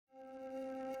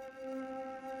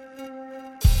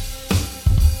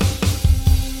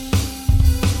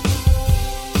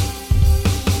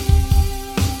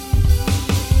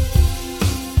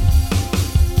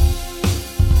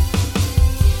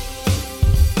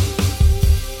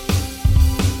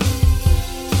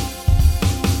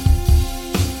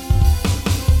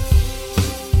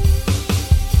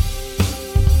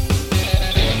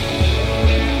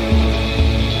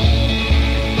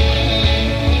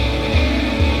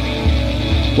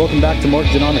Welcome back to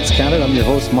Mortgagenomics Canada. I'm your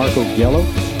host, Marco Giello.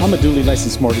 I'm a duly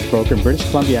licensed mortgage broker in British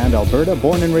Columbia and Alberta,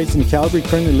 born and raised in Calgary,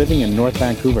 currently living in North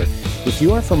Vancouver. If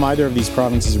you are from either of these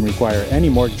provinces and require any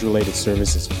mortgage-related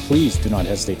services, please do not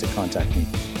hesitate to contact me.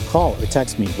 Call or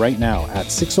text me right now at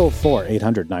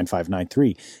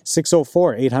 604-800-9593,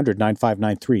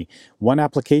 604-800-9593. One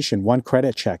application, one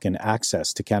credit check, and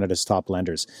access to Canada's top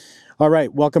lenders. All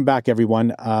right, welcome back,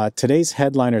 everyone. Today's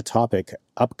headliner topic,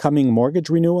 upcoming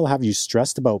mortgage renewal. Have you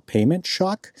stressed about payment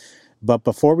shock? But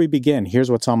before we begin,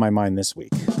 here's what's on my mind this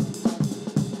week.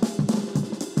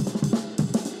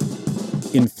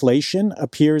 Inflation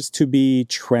appears to be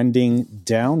trending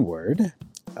downward,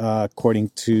 according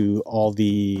to all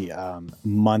the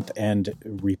month-end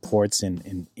reports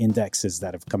and indexes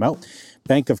that have come out.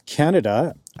 Bank of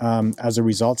Canada, as a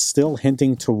result, still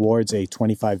hinting towards a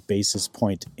 25 basis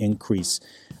point increase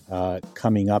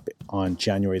coming up on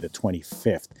January the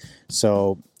 25th.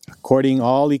 So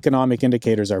all economic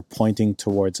indicators are pointing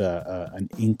towards an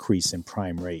increase in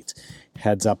prime rate.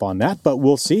 Heads up on that, but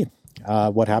we'll see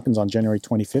what happens on January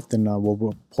 25th, and we'll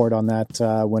report on that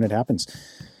when it happens.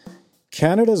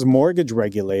 Canada's mortgage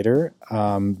regulator,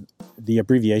 the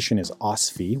abbreviation is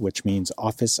OSFI, which means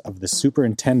Office of the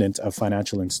Superintendent of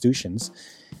Financial Institutions.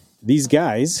 These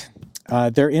guys,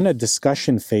 they're in a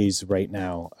discussion phase right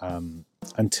now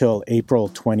until April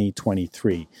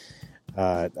 2023.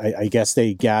 I guess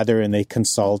they gather and they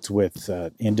consult with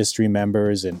industry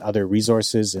members and other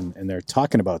resources, and they're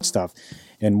talking about stuff.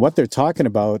 And what they're talking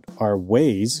about are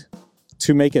ways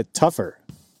to make it tougher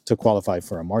to qualify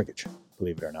for a mortgage,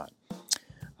 believe it or not.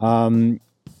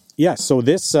 So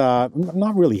this, I'm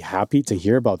not really happy to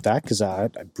hear about that because I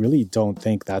really don't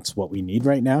think that's what we need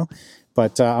right now.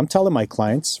 But I'm telling my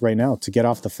clients right now to get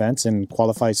off the fence and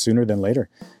qualify sooner than later.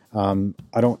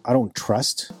 I don't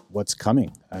trust what's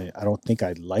coming. I don't think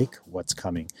I like what's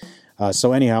coming.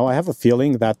 So anyhow, I have a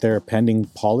feeling that there are pending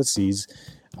policies,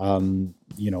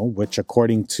 which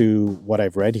according to what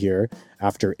I've read here,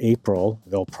 after April,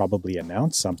 they'll probably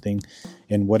announce something.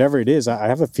 And whatever it is, I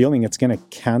have a feeling it's going to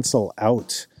cancel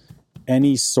out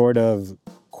any sort of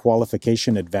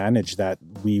qualification advantage that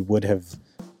we would have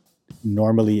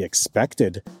normally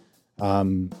expected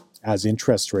as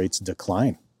interest rates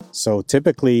decline. So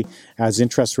typically, as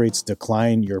interest rates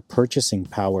decline, your purchasing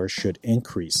power should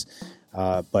increase.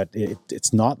 But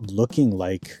it's not looking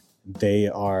like they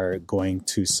are going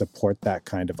to support that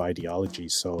kind of ideology.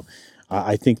 So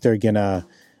I think they're going to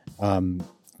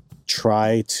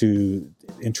try to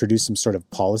introduce some sort of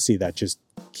policy that just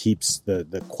keeps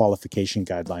the qualification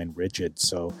guideline rigid.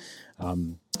 So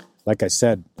like I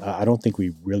said, I don't think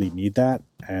we really need that.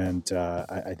 And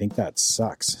I think that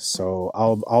sucks. So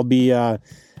I'll be...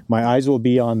 my eyes will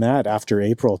be on that after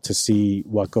April to see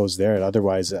what goes there.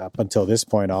 Otherwise, up until this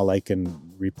point, all I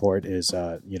can report is,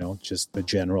 just the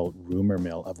general rumor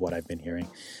mill of what I've been hearing.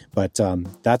 But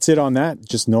that's it on that.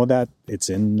 Just know that it's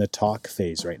in the talk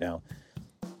phase right now.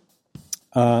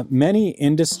 Many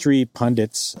industry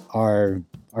pundits are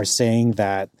saying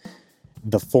that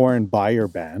the foreign buyer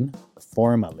ban,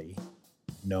 formerly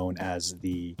known as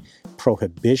the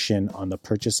Prohibition on the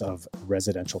Purchase of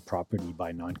Residential Property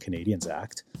by Non-Canadians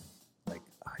Act. Like,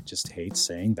 I just hate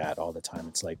saying that all the time.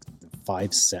 It's like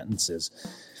 5 sentences.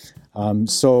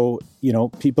 So,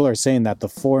 people are saying that the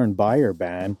foreign buyer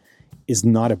ban is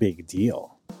not a big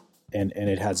deal and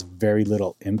it has very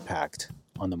little impact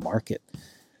on the market.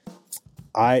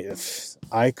 I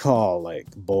call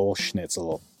bull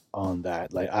schnitzel on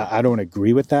that. I don't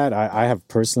agree with that. I have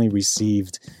personally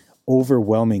received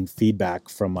overwhelming feedback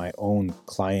from my own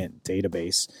client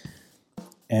database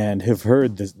and have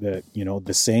heard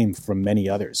the same from many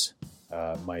others,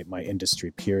 my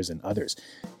industry peers and others.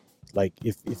 Like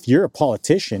if you're a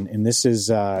politician and this is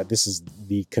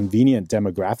the convenient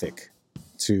demographic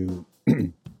to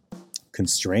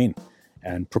constrain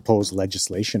and propose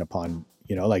legislation upon,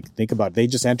 think about it. They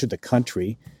just entered the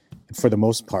country and for the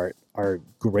most part are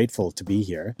grateful to be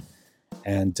here.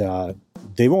 And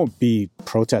they won't be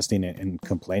protesting and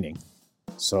complaining.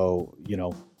 So,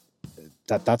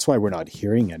 that's why we're not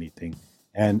hearing anything.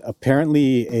 And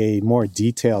apparently a more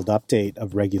detailed update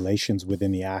of regulations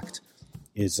within the Act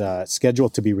is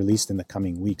scheduled to be released in the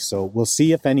coming weeks. So we'll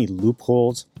see if any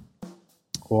loopholes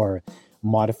or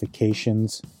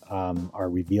modifications are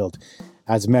revealed.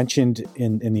 As mentioned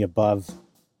in the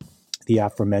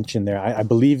aforementioned there, I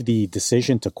believe the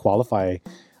decision to qualify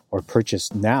or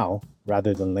purchase now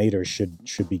rather than later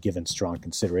should be given strong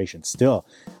consideration. Still,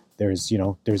 there's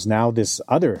now this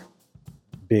other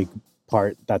big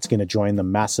part that's going to join the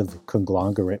massive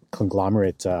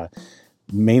conglomerate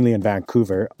mainly in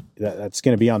Vancouver, that's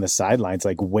going to be on the sidelines,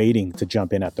 like waiting to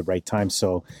jump in at the right time.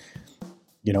 So,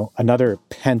 another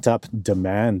pent up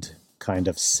demand kind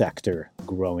of sector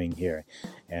growing here.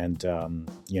 And,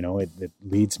 it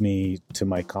leads me to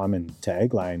my common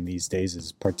tagline these days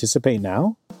is participate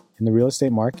now in the real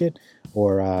estate market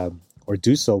or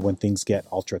do so when things get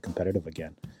ultra competitive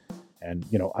again. And,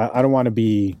 I don't want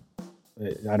you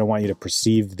to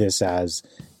perceive this as,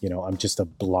 I'm just a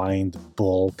blind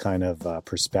bull kind of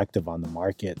perspective on the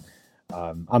market.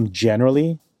 I'm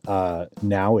generally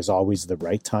now is always the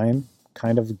right time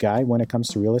kind of guy when it comes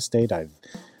to real estate. I've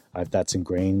that's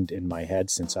ingrained in my head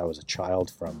since I was a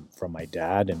child from my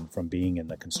dad and from being in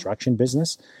the construction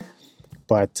business.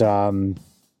 But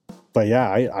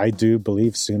yeah, I do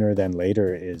believe sooner than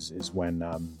later is when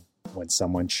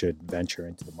someone should venture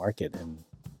into the market. And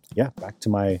yeah, back to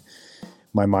my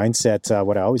mindset,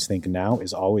 what I always think now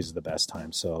is always the best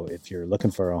time. So if you're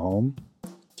looking for a home,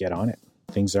 get on it.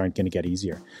 Things aren't going to get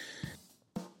easier.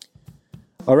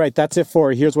 All right, that's it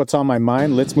for Here's What's on My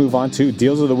Mind. Let's move on to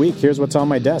Deals of the Week. Here's what's on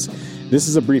my desk. This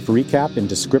is a brief recap and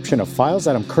description of files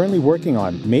that I'm currently working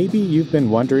on. Maybe you've been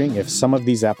wondering if some of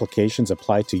these applications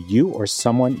apply to you or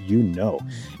someone you know.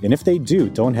 And if they do,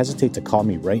 don't hesitate to call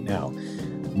me right now.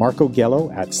 Marco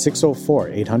Gello at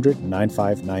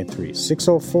 604-800-9593.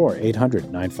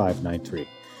 604-800-9593.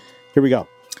 Here we go.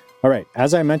 All right,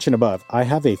 as I mentioned above, I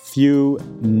have a few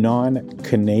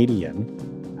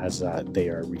non-Canadian, as they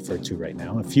are referred to right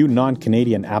now, a few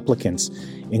non-Canadian applicants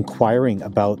inquiring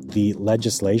about the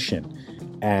legislation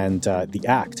and the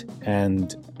act,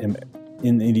 and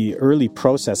in the early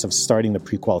process of starting the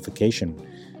pre-qualification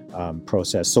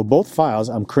process. So both files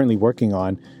I'm currently working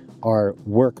on are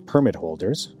work permit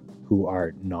holders who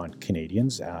are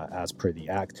non-Canadians, as per the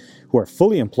act, who are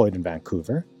fully employed in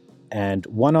Vancouver, and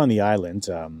one on the island,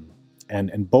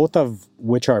 and both of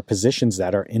which are positions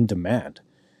that are in demand.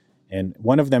 And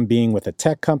one of them being with a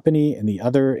tech company and the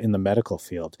other in the medical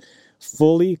field.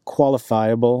 Fully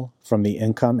qualifiable from the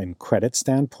income and credit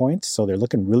standpoint, so they're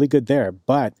looking really good there,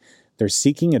 but they're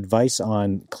seeking advice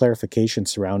on clarification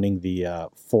surrounding the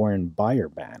foreign buyer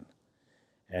ban.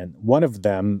 And one of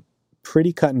them,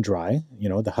 pretty cut and dry,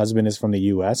 the husband is from the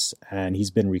U.S. and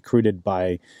he's been recruited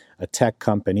by a tech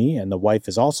company, and the wife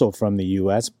is also from the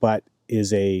U.S., but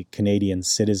is a Canadian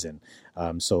citizen.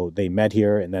 So they met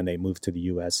here and then they moved to the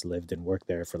U.S., lived and worked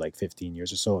there for like 15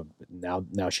 years or so.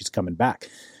 Now she's coming back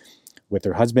with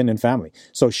her husband and family.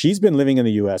 So she's been living in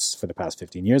the U.S. for the past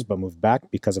 15 years, but moved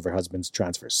back because of her husband's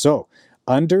transfer. So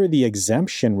under the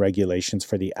exemption regulations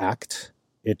for the Act,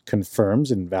 it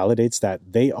confirms and validates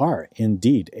that they are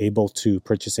indeed able to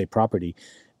purchase a property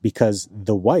because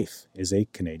the wife is a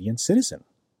Canadian citizen.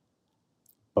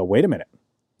 But wait a minute.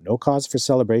 No cause for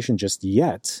celebration just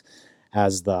yet,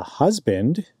 as the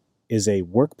husband is a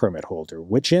work permit holder,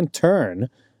 which in turn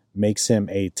makes him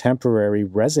a temporary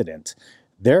resident.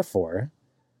 Therefore,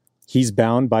 he's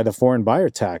bound by the foreign buyer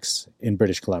tax in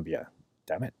British Columbia.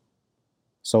 Damn it.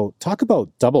 So talk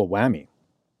about double whammy.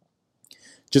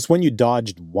 Just when you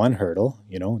dodged one hurdle,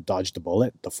 dodged a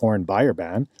bullet, the foreign buyer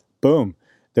ban, boom,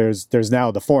 there's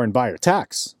now the foreign buyer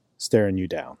tax staring you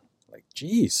down. Like,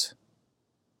 geez.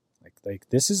 Like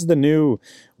this is the new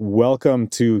welcome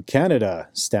to Canada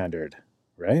standard,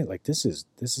 right? Like this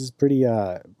is pretty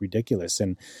ridiculous.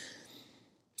 And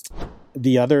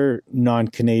the other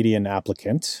non-Canadian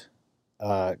applicant,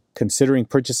 considering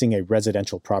purchasing a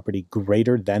residential property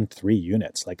greater than 3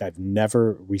 units. Like I've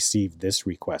never received this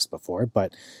request before,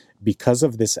 but because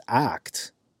of this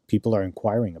act, people are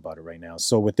inquiring about it right now.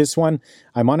 So with this one,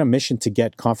 I'm on a mission to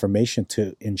get confirmation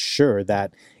to ensure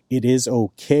that it is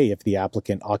okay if the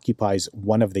applicant occupies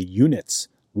one of the units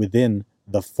within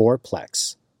the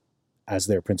fourplex as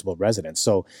their principal residence.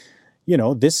 So,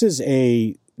 this is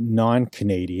a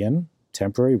non-Canadian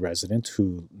temporary resident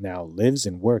who now lives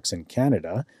and works in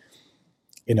Canada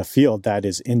in a field that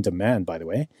is in demand, by the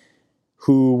way,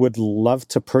 who would love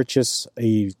to purchase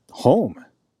a home.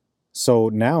 So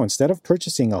now instead of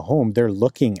purchasing a home, they're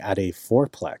looking at a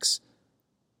fourplex.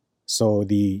 So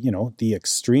the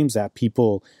extremes that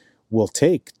people will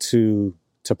take to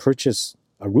purchase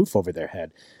a roof over their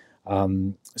head.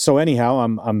 So anyhow,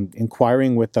 I'm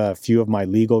inquiring with a few of my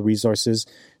legal resources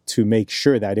to make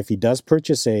sure that if he does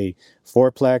purchase a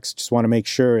fourplex, just want to make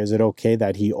sure, is it okay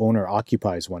that he owner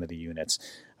occupies one of the units?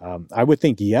 I would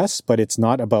think yes, but it's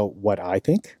not about what I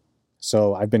think.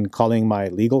 So I've been calling my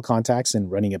legal contacts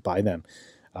and running it by them.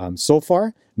 So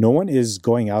far, no one is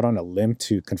going out on a limb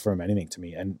to confirm anything to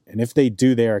me. And if they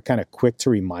do, they are kind of quick to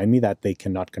remind me that they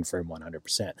cannot confirm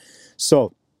 100%.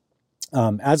 So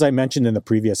as I mentioned in the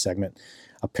previous segment,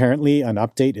 Apparently, an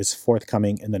update is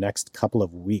forthcoming in the next couple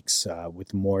of weeks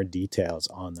with more details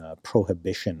on the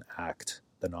Prohibition Act,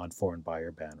 the non-foreign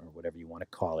buyer ban, or whatever you want to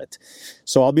call it.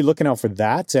 So I'll be looking out for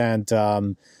that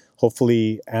and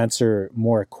hopefully answer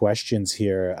more questions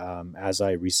here as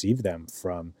I receive them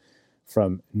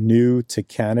from new to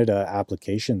Canada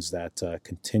applications that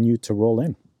continue to roll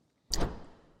in.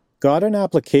 Got an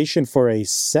application for a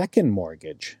second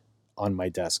mortgage on my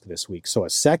desk this week. So a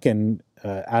second,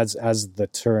 as the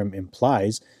term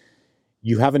implies,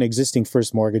 you have an existing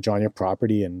first mortgage on your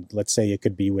property, and let's say it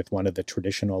could be with one of the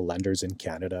traditional lenders in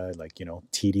Canada, like,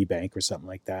 TD Bank or something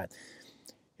like that.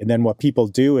 And then what people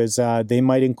do is they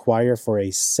might inquire for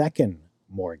a second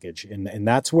mortgage, and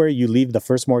that's where you leave the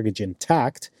first mortgage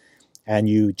intact and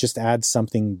you just add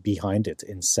something behind it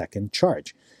in second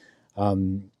charge.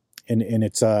 And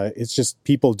it's just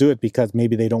people do it because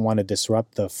maybe they don't want to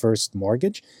disrupt the first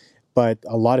mortgage, but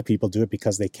a lot of people do it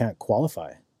because they can't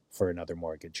qualify for another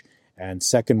mortgage. And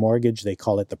second mortgage, they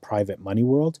call it the private money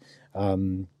world.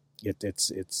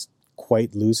 It's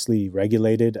quite loosely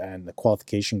regulated, and the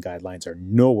qualification guidelines are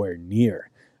nowhere near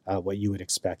what you would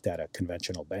expect at a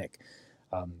conventional bank.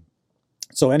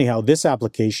 So anyhow, this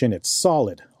application, it's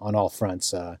solid on all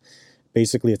fronts.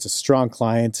 Basically, it's a strong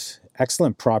client,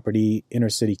 excellent property, inner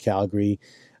city Calgary.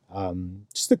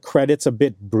 Just the credit's a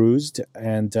bit bruised,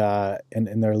 and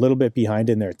they're a little bit behind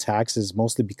in their taxes,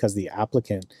 mostly because the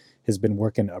applicant has been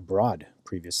working abroad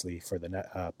previously for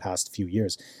the past few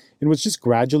years and was just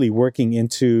gradually working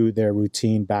into their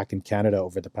routine back in Canada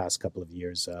over the past couple of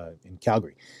years in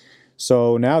Calgary.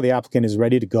 So now the applicant is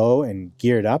ready to go and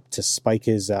geared up to spike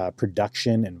his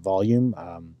production and volume.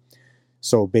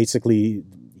 So basically,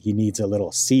 he needs a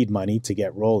little seed money to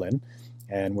get rolling,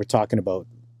 and we're talking about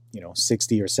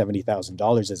 $60,000 or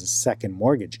 $70,000 as a second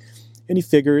mortgage, and he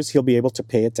figures he'll be able to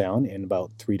pay it down in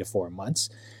about 3 to 4 months.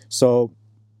 So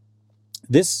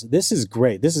this is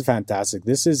great. This is fantastic.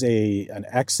 This is an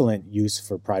excellent use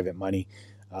for private money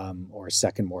or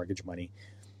second mortgage money.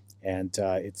 And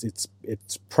it's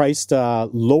priced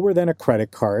lower than a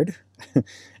credit card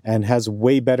and has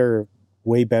way better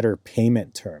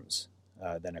payment terms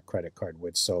than a credit card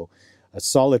would. So a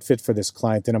solid fit for this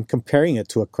client. And I'm comparing it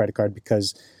to a credit card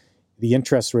because the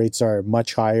interest rates are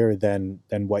much higher than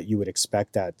what you would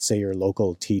expect at, say, your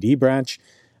local TD branch.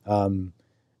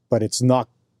 But it's not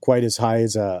quite as high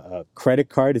as a credit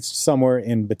card. It's somewhere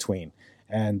in between.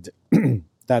 And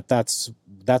that's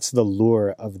the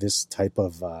lure of this type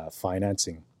of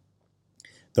financing.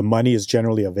 The money is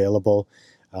generally available.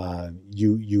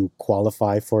 You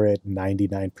qualify for it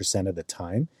 99% of the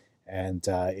time, and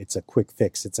it's a quick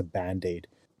fix. It's a Band-Aid.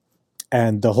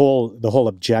 And the whole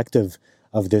objective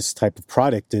of this type of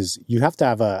product is you have to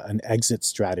have an exit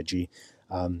strategy.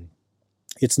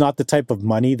 It's not the type of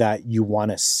money that you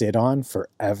want to sit on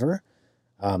forever.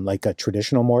 Like a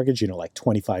traditional mortgage, like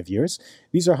 25 years.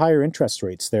 These are higher interest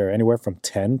rates. They're anywhere from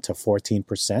 10 to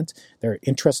 14%. They're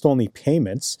interest-only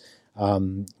payments,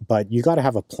 but you got to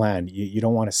have a plan. You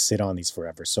don't want to sit on these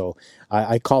forever. So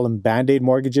I call them Band-Aid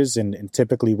mortgages, and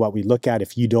typically what we look at,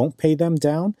 if you don't pay them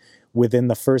down within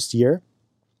the first year,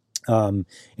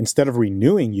 instead of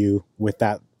renewing you with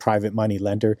that private money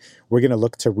lender, we're going to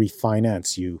look to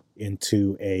refinance you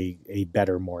into a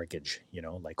better mortgage,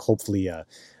 like hopefully a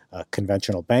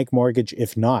conventional bank mortgage.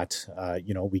 If not,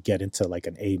 we get into like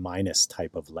an A-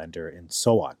 type of lender and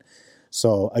so on.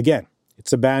 So again,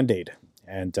 it's a Band-Aid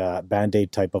and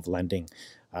Band-Aid type of lending.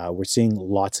 We're seeing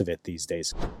lots of it these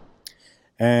days.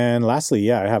 And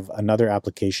lastly, I have another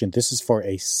application. This is for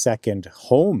a second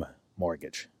home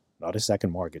mortgage, not a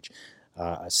second mortgage.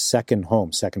 A second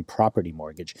home, second property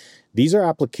mortgage. These are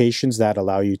applications that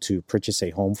allow you to purchase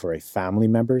a home for a family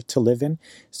member to live in.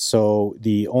 So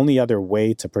the only other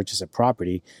way to purchase a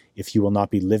property, if you will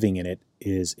not be living in it,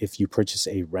 is if you purchase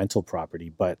a rental property.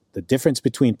 But the difference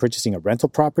between purchasing a rental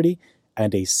property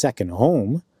and a second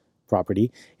home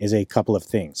property is a couple of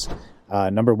things.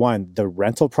 Number one, the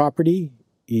rental property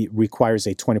requires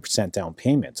a 20% down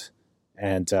payment.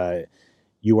 And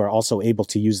you are also able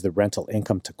to use the rental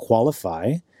income to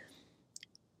qualify,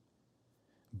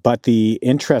 but the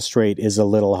interest rate is a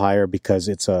little higher because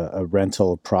it's a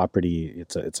rental property.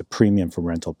 It's a premium for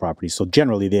rental property. So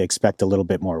generally, they expect a little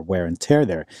bit more wear and tear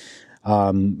there.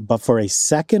 But for a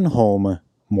second home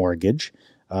mortgage,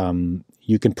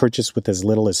 you can purchase with as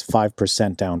little as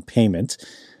 5% down payment,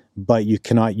 but you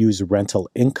cannot use rental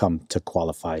income to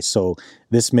qualify. So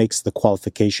this makes the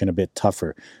qualification a bit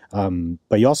tougher.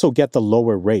 But you also get the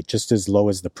lower rate, just as low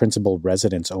as the principal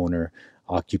residence owner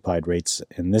occupied rates.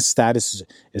 And this status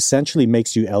essentially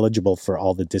makes you eligible for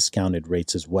all the discounted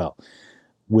rates as well.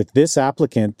 With this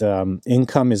applicant,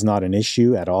 income is not an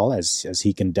issue at all, as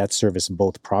he can debt service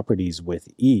both properties with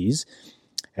ease.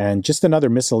 And just another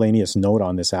miscellaneous note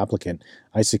on this applicant,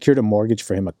 I secured a mortgage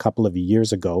for him a couple of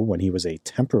years ago when he was a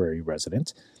temporary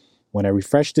resident. When I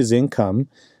refreshed his income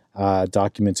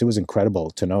documents, it was incredible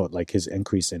to note like his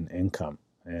increase in income.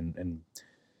 And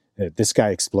this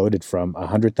guy exploded from a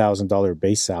 $100,000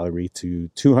 base salary to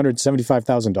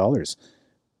 $275,000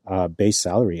 base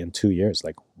salary in 2 years.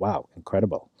 Like, wow,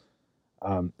 incredible.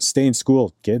 Stay in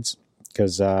school, kids,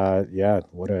 because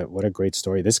what a great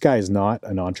story. This guy is not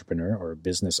an entrepreneur or a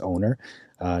business owner.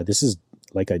 This is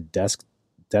like a desk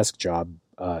job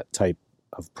type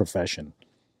of profession.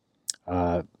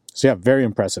 Very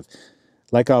impressive.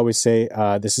 Like I always say,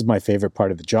 this is my favorite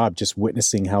part of the job, just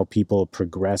witnessing how people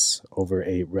progress over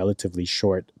a relatively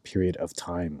short period of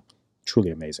time.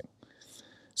 Truly amazing.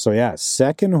 So yeah,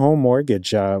 second home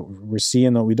mortgage, we're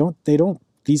seeing that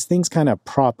these things kind of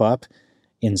prop up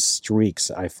in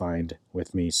streaks, I find,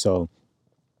 with me. So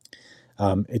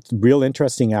it's real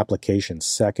interesting application,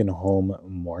 second home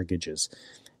mortgages.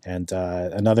 And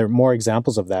another more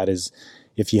examples of that is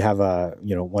if you have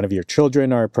one of your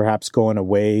children are perhaps going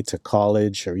away to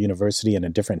college or university in a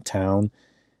different town,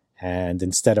 and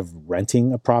instead of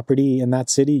renting a property in that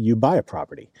city, you buy a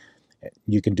property.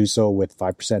 You can do so with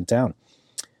 5% down.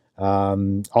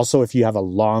 Also, if you have a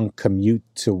long commute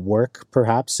to work,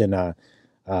 perhaps in a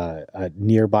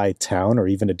nearby town or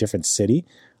even a different city,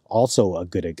 also a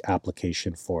good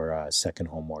application for a second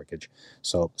home mortgage.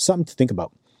 So something to think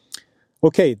about.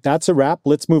 Okay, that's a wrap.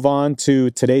 Let's move on to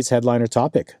today's headliner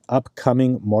topic.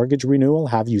 Upcoming mortgage renewal.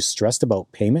 Have you stressed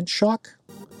about payment shock?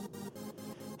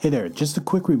 Hey there, just a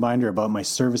quick reminder about my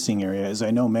servicing area, as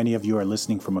I know many of you are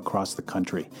listening from across the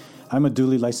country. I'm a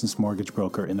duly licensed mortgage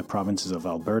broker in the provinces of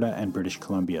Alberta and British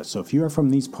Columbia, so if you are from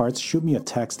these parts, shoot me a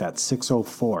text at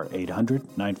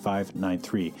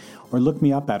 604-800-9593 or look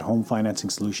me up at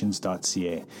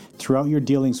homefinancingsolutions.ca. Throughout your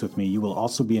dealings with me, you will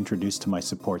also be introduced to my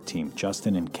support team,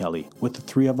 Justin and Kelly. With the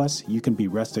three of us, you can be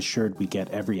rest assured we get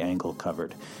every angle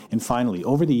covered. And finally,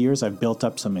 over the years, I've built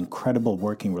up some incredible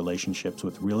working relationships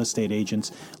with real estate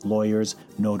agents, lawyers,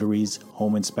 notaries,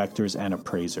 home inspectors, and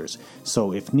appraisers.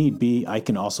 So if need be, I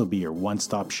can also be your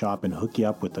one-stop shop and hook you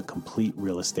up with a complete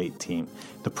real estate team.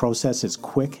 The process is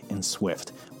quick and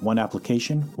swift. One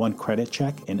application, one credit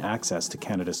check, and access to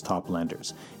Canada's top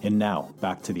lenders. And now,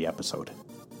 back to the episode.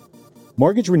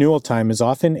 Mortgage renewal time is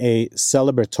often a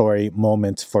celebratory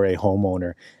moment for a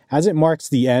homeowner, as it marks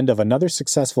the end of another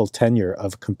successful tenure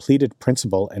of completed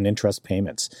principal and interest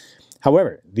payments.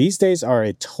 However, these days are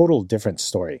a total different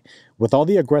story. With all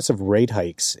the aggressive rate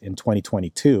hikes in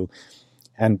 2022,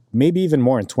 and maybe even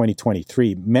more in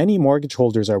 2023, many mortgage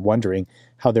holders are wondering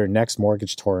how their next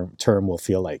mortgage term will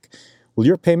feel like. Will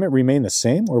your payment remain the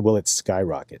same or will it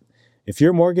skyrocket? If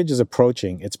your mortgage is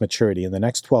approaching its maturity in the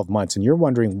next 12 months and you're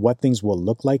wondering what things will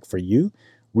look like for you,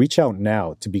 reach out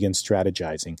now to begin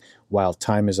strategizing while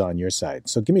time is on your side.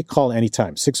 So give me a call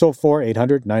anytime,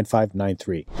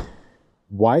 604-800-9593.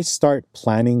 Why start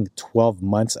planning 12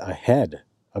 months ahead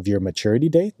of your maturity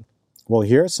date? Well,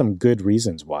 here are some good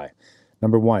reasons why.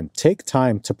 Number one, take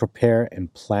time to prepare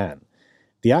and plan.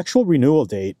 The actual renewal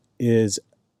date is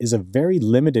a very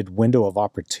limited window of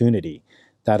opportunity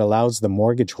that allows the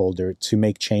mortgage holder to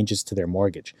make changes to their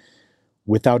mortgage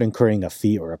without incurring a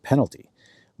fee or a penalty.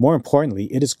 More importantly,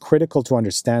 it is critical to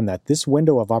understand that this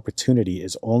window of opportunity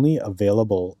is only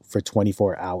available for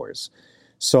 24 hours.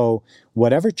 So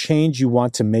whatever change you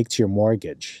want to make to your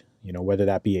mortgage, whether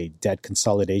that be a debt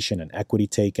consolidation, an equity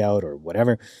takeout, or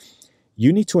whatever,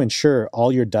 you need to ensure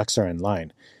all your ducks are in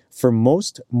line. For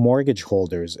most mortgage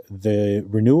holders, the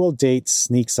renewal date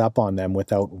sneaks up on them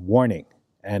without warning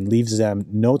and leaves them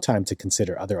no time to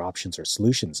consider other options or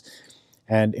solutions.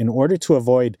 And in order to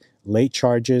avoid late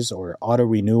charges or auto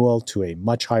renewal to a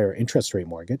much higher interest rate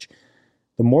mortgage,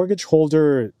 the mortgage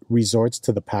holder resorts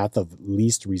to the path of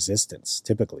least resistance,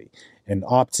 typically, and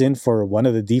opts in for one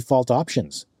of the default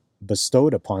options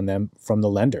bestowed upon them from the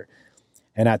lender.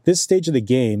 And at this stage of the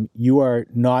game, you are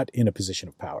not in a position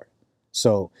of power.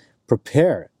 So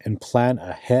prepare and plan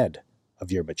ahead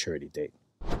of your maturity date.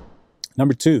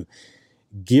 Number two,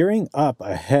 gearing up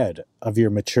ahead of your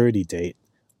maturity date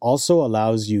also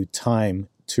allows you time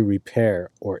to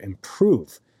repair or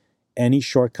improve any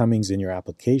shortcomings in your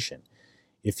application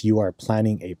if you are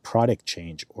planning a product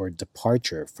change or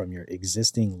departure from your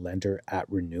existing lender at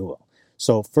renewal.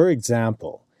 So, for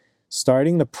example,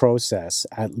 starting the process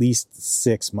at least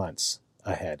 6 months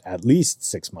ahead,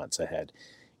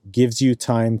 gives you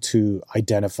time to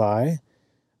identify,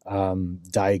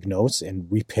 diagnose, and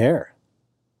repair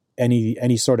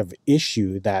any sort of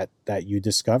issue that you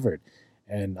discovered.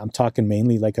 And I'm talking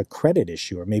mainly like a credit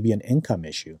issue or maybe an income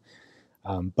issue.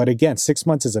 But again, 6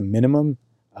 months is a minimum.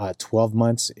 12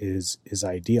 months is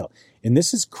ideal. And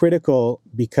this is critical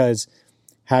because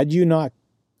had you not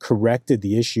corrected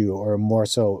the issue, or more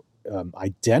so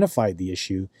identified the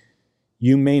issue,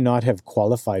 you may not have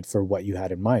qualified for what you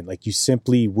had in mind. Like, you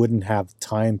simply wouldn't have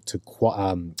time to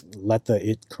let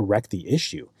it correct the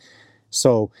issue.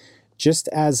 So just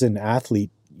as an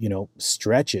athlete,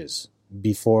 stretches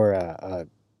before a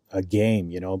game,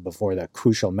 before that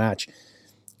crucial match,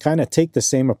 kind of take the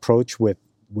same approach with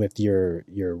your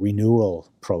renewal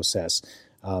process.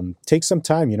 Take some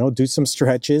time, do some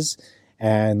stretches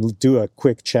and do a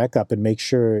quick checkup and make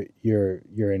sure you're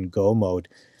in go mode.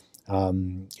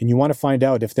 And you want to find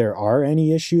out if there are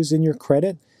any issues in your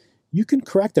credit. You can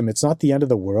correct them. It's not the end of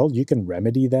the world. You can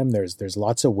remedy them. There's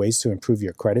lots of ways to improve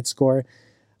your credit score.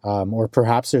 Or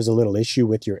perhaps there's a little issue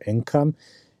with your income.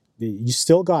 You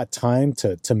still got time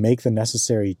to make the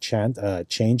necessary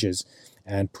changes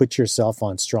and put yourself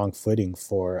on strong footing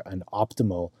for an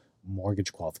optimal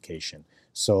mortgage qualification.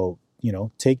 So,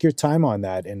 take your time on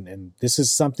that. And this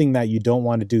is something that you don't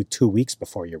want to do 2 weeks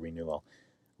before your renewal.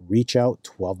 Reach out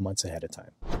 12 months ahead of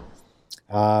time.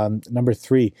 Number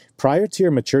 3, prior to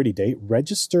your maturity date,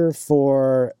 register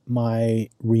for my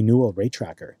renewal rate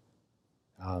tracker.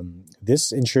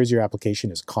 This ensures your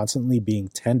application is constantly being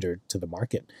tendered to the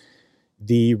market.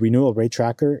 The renewal rate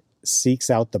tracker seeks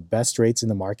out the best rates in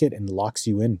the market and locks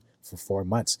you in for 4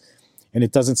 months. And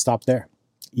it doesn't stop there.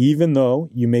 Even though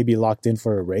you may be locked in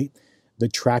for a rate, the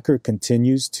tracker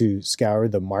continues to scour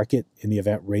the market in the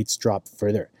event rates drop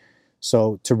further.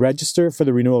 So to register for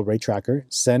the renewal rate tracker,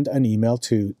 send an email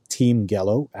to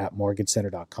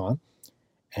teamgello@mortgagecenter.com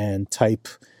and type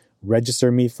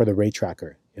 "register me for the rate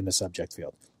tracker" in the subject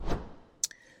field.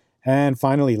 And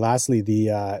finally, lastly,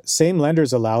 the some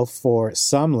lenders allow for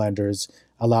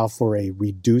a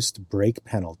reduced break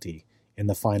penalty in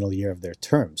the final year of their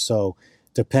term. So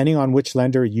depending on which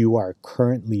lender you are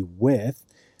currently with,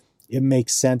 it may make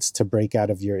sense to break out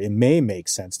of your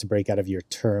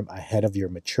term ahead of your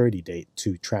maturity date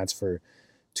to transfer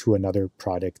to another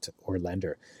product or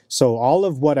lender. So all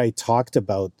of what I talked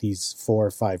about, these 4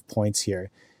 or 5 points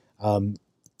here,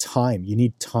 time. You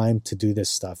need time to do this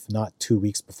stuff, not 2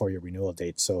 weeks before your renewal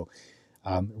date. So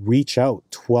reach out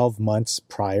 12 months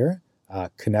prior,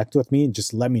 connect with me and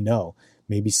just let me know.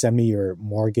 Maybe send me your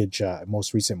mortgage,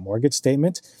 most recent mortgage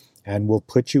statement, and we'll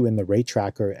put you in the rate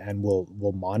tracker and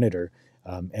we'll monitor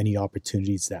any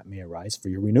opportunities that may arise for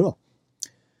your renewal.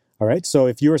 All right. So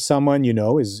if you're someone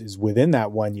is within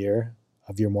that 1 year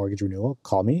of your mortgage renewal,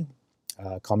 call me.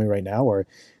 Call me right now, or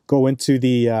go into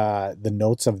the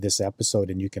notes of this episode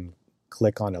and you can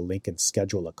click on a link and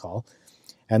schedule a call.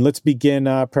 And let's begin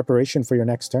preparation for your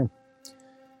next term.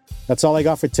 That's all I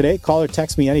got for today. Call or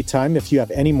text me anytime if you have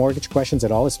any mortgage questions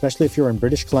at all, especially if you're in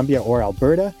British Columbia or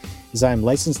Alberta, as I am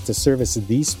licensed to service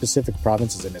these specific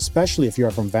provinces, and especially if you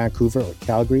are from Vancouver or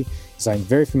Calgary, as I'm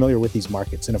very familiar with these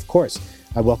markets. And of course,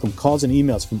 I welcome calls and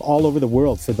emails from all over the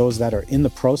world for those that are in the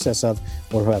process of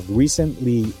or who have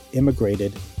recently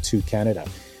immigrated to Canada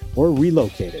or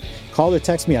relocated. Call or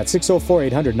text me at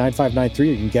 604-800-9593, or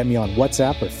you can get me on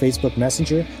WhatsApp or Facebook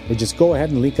Messenger, or just go ahead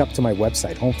and link up to my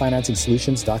website,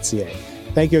 homefinancingsolutions.ca.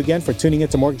 Thank you again for tuning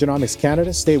into Mortgageonomics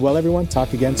Canada. Stay well, everyone.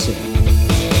 Talk again soon.